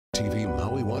TV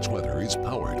MAUIWatch weather is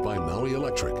powered by Maui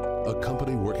Electric, a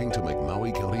company working to make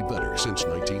Maui County better since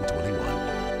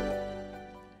 1921.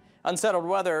 Unsettled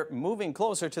weather moving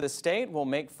closer to the state will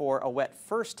make for a wet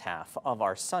first half of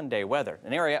our Sunday weather.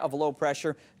 An area of low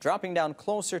pressure dropping down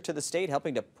closer to the state,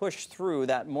 helping to push through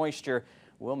that moisture,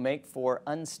 will make for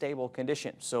unstable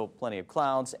conditions. So plenty of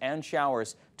clouds and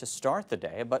showers to start the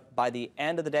day. But by the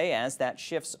end of the day, as that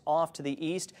shifts off to the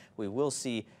east, we will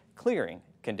see clearing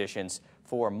conditions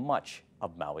for much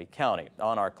of Maui County.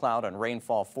 On our cloud and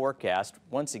rainfall forecast,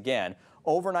 once again,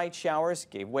 overnight showers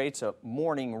gave way to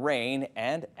morning rain,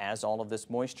 and as all of this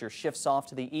moisture shifts off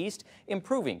to the east,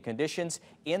 improving conditions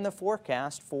in the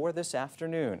forecast for this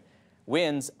afternoon.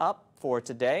 Winds up for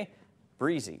today,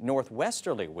 breezy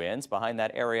northwesterly winds behind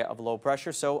that area of low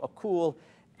pressure, so a cool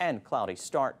and cloudy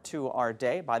start to our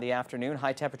day. By the afternoon,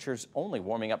 high temperatures only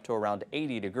warming up to around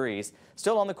 80 degrees.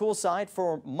 Still on the cool side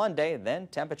for Monday, then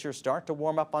temperatures start to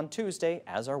warm up on Tuesday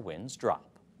as our winds drop.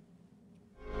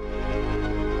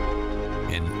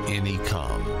 In any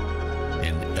calm,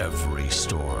 in every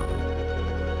storm,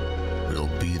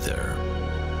 we'll be there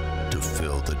to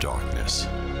fill the darkness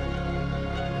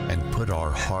and put our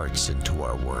hearts into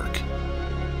our work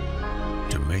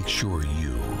to make sure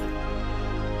you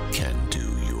can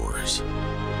do yours.